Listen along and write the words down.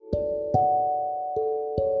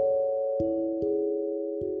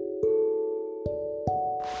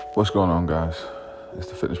What's going on, guys? It's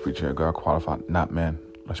the fitness preacher here, God qualified, not man.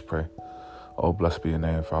 Let's pray. Oh, blessed be your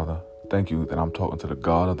name, Father. Thank you that I'm talking to the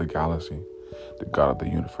God of the galaxy, the God of the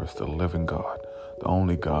universe, the living God, the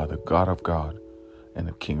only God, the God of God, and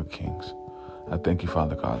the King of kings. I thank you,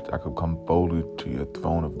 Father God, that I could come boldly to your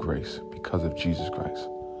throne of grace because of Jesus Christ.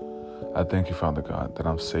 I thank you, Father God, that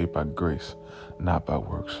I'm saved by grace, not by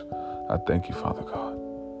works. I thank you, Father God.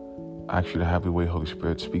 I ask you to have your way, Holy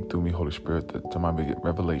Spirit. Speak through me, Holy Spirit, that somebody may get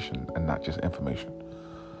revelation and not just information.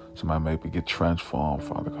 Somebody may get transformed,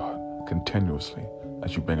 Father God, continuously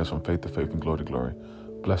as you bring us from faith to faith and glory to glory.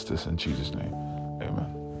 Bless this in Jesus' name.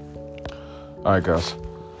 Amen. All right, guys.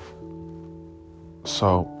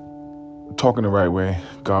 So, talking the right way,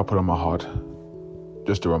 God put on my heart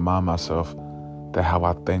just to remind myself that how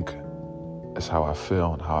I think is how I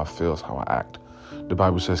feel, and how I feel is how I act. The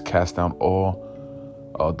Bible says, cast down all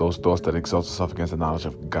those thoughts that exalt themselves against the knowledge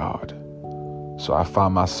of God. So I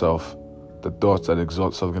find myself, the thoughts that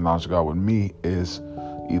exalt themselves against the knowledge of God with me is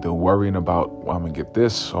either worrying about, well, I'm going to get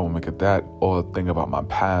this, or I'm going to get that, or thinking about my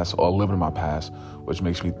past, or living in my past, which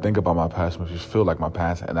makes me think about my past, makes me feel like my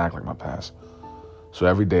past, and act like my past. So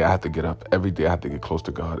every day I have to get up. Every day I have to get close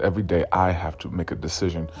to God. Every day I have to make a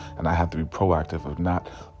decision, and I have to be proactive. If not,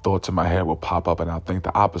 thoughts in my head will pop up, and I'll think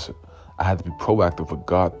the opposite. I have to be proactive with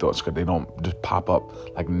God thoughts because they don't just pop up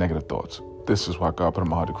like negative thoughts. This is why God put in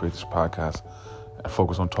my heart to create this podcast and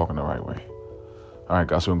focus on talking the right way. All right,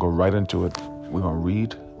 guys, so we're going to go right into it. We're going to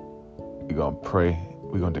read, we're going to pray,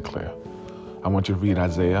 we're going to declare. I want you to read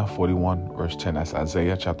Isaiah 41, verse 10. That's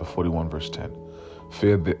Isaiah chapter 41, verse 10.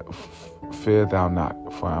 Fear thou not,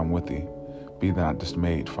 for I am with thee. Be thou not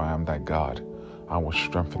dismayed, for I am thy God. I will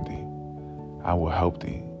strengthen thee. I will help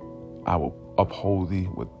thee. I will uphold thee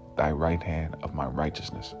with thy right hand of my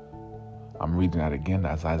righteousness. I'm reading that again.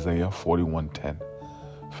 That's Isaiah 41:10.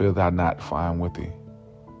 Fear thou not, for I am with thee.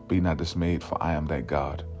 Be not dismayed, for I am thy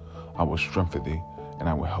God. I will strengthen thee, and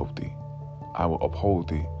I will help thee. I will uphold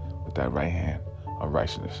thee with thy right hand of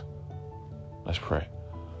righteousness. Let's pray.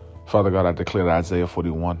 Father God, I declare that Isaiah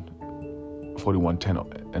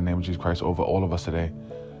 41:10 in the name of Jesus Christ over all of us today,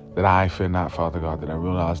 that I fear not, Father God, that I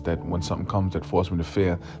realize that when something comes that forces me to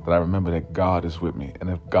fear, that I remember that God is with me. And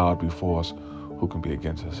if God be for us, who can be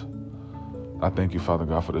against us? I thank you, Father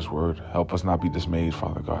God, for this word. Help us not be dismayed,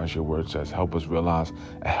 Father God, as your word says. Help us realize,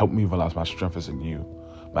 and help me realize my strength is in you.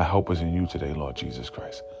 My help is in you today, Lord Jesus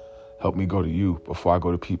Christ. Help me go to you before I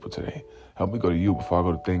go to people today. Help me go to you before I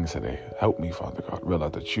go to things today. Help me, Father God,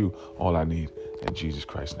 realize that you all I need in Jesus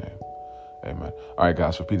Christ's name. Amen. All right,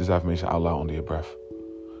 guys, repeat this affirmation out loud under your breath.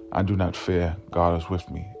 I do not fear, God is with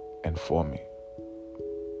me and for me.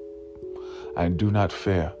 I do not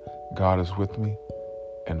fear, God is with me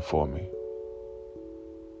and for me.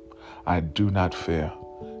 I do not fear,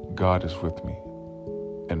 God is with me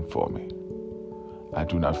and for me. I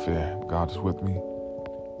do not fear, God is with me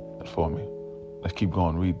and for me. Let's keep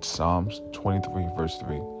going. Read Psalms 23, verse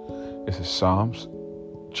 3. It says Psalms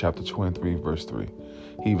chapter 23, verse 3.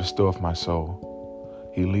 He restoreth my soul.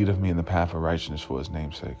 He leadeth me in the path of righteousness for his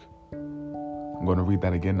name's sake. I'm going to read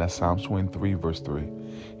that again. That's Psalms 23, verse 3.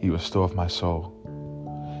 He restoreth my soul.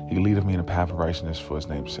 He leadeth me in the path of righteousness for his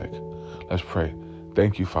name's sake. Let's pray.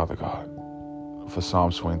 Thank you, Father God, for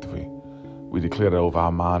Psalms 23. We declare that over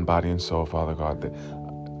our mind, body, and soul, Father God, that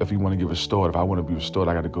if you want to get restored, if I want to be restored,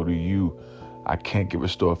 I got to go to you. I can't get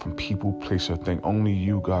restored from people, place, or thing. Only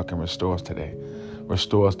you, God, can restore us today.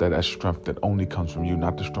 Restore us that strength that only comes from you,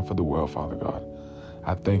 not the strength of the world, Father God.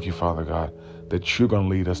 I thank you, Father God, that you're going to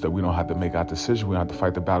lead us, that we don't have to make our decision. We don't have to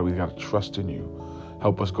fight the battle. We got to trust in you.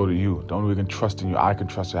 Help us go to you. Don't we can trust in you. I can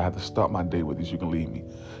trust you. I have to start my day with you so you can lead me.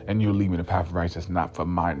 And you'll lead me in the path of righteousness, not for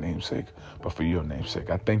my name's sake, but for your name's sake.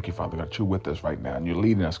 I thank you, Father God, that you're with us right now, and you're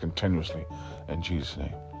leading us continuously. In Jesus'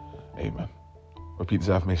 name, amen. Repeat this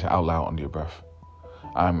affirmation out loud under your breath.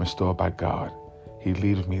 I am restored by God. He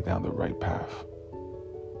leadeth me down the right path.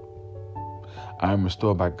 I am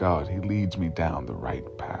restored by God. He leads me down the right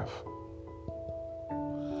path.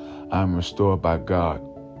 I am restored by God.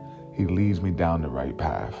 He leads me down the right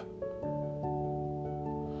path.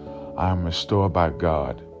 I am restored by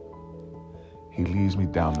God. He leads me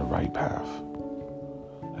down the right path.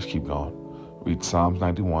 Let's keep going. Read Psalms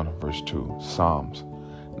 91, verse 2. Psalms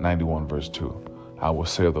 91, verse 2. I will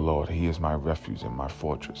say of the Lord, he is my refuge and my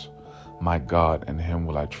fortress. My God, in him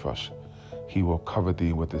will I trust. He will cover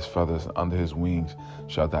thee with his feathers, and under his wings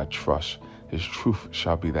shall thou trust. His truth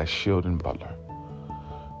shall be thy shield and butler.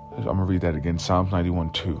 I'm going to read that again. Psalms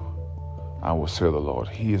 91, 2. I will say of the Lord,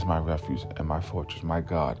 he is my refuge and my fortress, my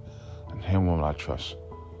God, in him will I trust.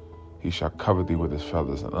 He shall cover thee with his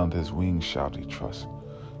feathers, and under his wings shall thee trust.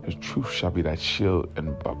 His truth shall be that shield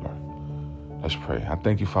and buckler. Let's pray. I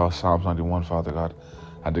thank you for Psalms 91, Father God.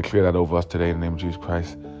 I declare that over us today in the name of Jesus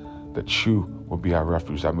Christ, that you will be our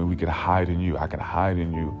refuge. I mean, we can hide in you. I can hide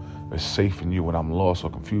in you. We're safe in you. When I'm lost or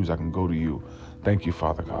confused, I can go to you. Thank you,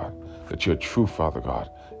 Father God, that your truth, Father God,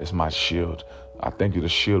 is my shield. I thank you. The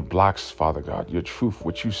shield blocks, Father God, your truth,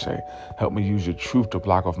 what you say. Help me use your truth to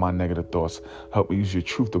block off my negative thoughts. Help me use your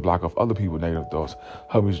truth to block off other people's negative thoughts.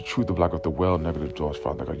 Help me use your truth to block off the world negative thoughts,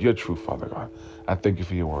 Father God. Your truth, Father God. I thank you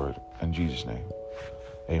for your word. In Jesus' name,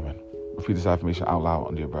 amen. Repeat this affirmation out loud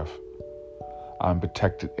under your breath. I'm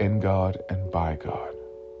protected in God and by God.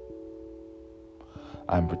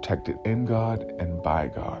 I'm protected in God and by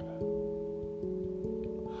God.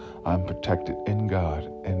 I'm protected in God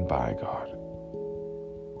and by God.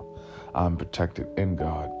 I'm protected in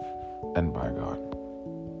God and by God.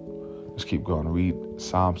 Let's keep going. Read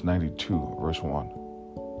Psalms 92, verse 1.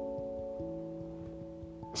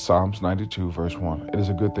 Psalms 92, verse 1. It is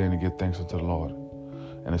a good thing to give thanks unto the Lord,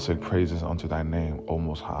 and to sing praises unto thy name, O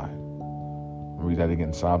Most High. Read that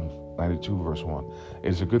again. Psalms 92, verse 1. It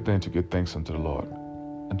is a good thing to give thanks unto the Lord,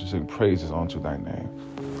 and to sing praises unto thy name,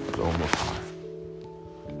 O Most High.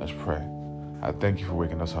 Let's pray. I thank you for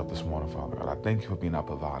waking us up this morning, Father God. I thank you for being our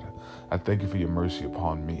provider. I thank you for your mercy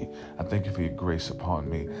upon me. I thank you for your grace upon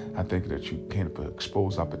me. I thank you that you came to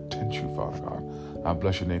expose our potential, Father God. I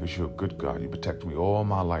bless your name because you're a good God. You protect me. All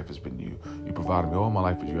my life has been you. You provided me all my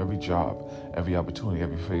life with you. Every job, every opportunity,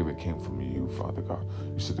 every favor came from you, Father God.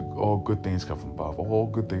 You said that all good things come from above. All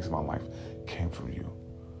good things in my life came from you.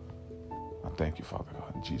 I thank you, Father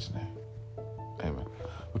God. In Jesus' name, amen.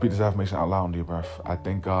 Repeat this affirmation out loud under your breath. I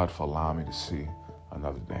thank God for allowing me to see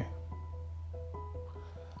another day.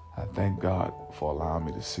 I thank God for allowing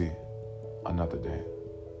me to see another day.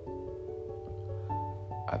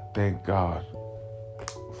 I thank God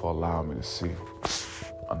for allowing me to see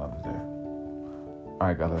another day. All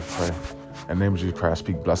right, God, let's pray. In the name of Jesus Christ, I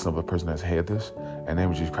speak blessing over the person that's heard this. In the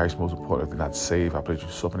name of Jesus Christ, most important, if they're not saved, I pray that you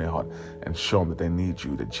soften their heart and show them that they need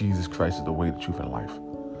you, that Jesus Christ is the way, the truth, and life.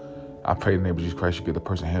 I pray in the name of Jesus Christ, you give the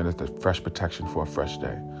person hearing this that fresh protection for a fresh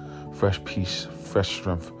day, fresh peace, fresh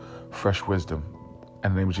strength, fresh wisdom.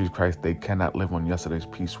 In the name of Jesus Christ, they cannot live on yesterday's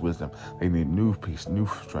peace, wisdom. They need new peace, new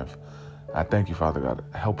strength. I thank you, Father God.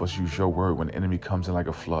 Help us use your word when the enemy comes in like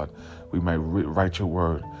a flood. We may write your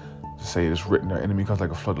word to say it is written, the enemy comes like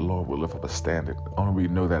a flood, the Lord will lift up a standard. Only we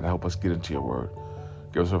know that. Help us get into your word.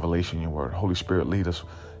 Give us revelation in your word. Holy Spirit, lead us.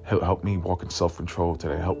 Help me walk in self-control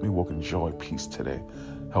today. Help me walk in joy, peace today.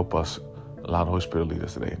 Help us allow the Holy Spirit to lead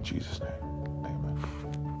us today in Jesus' name.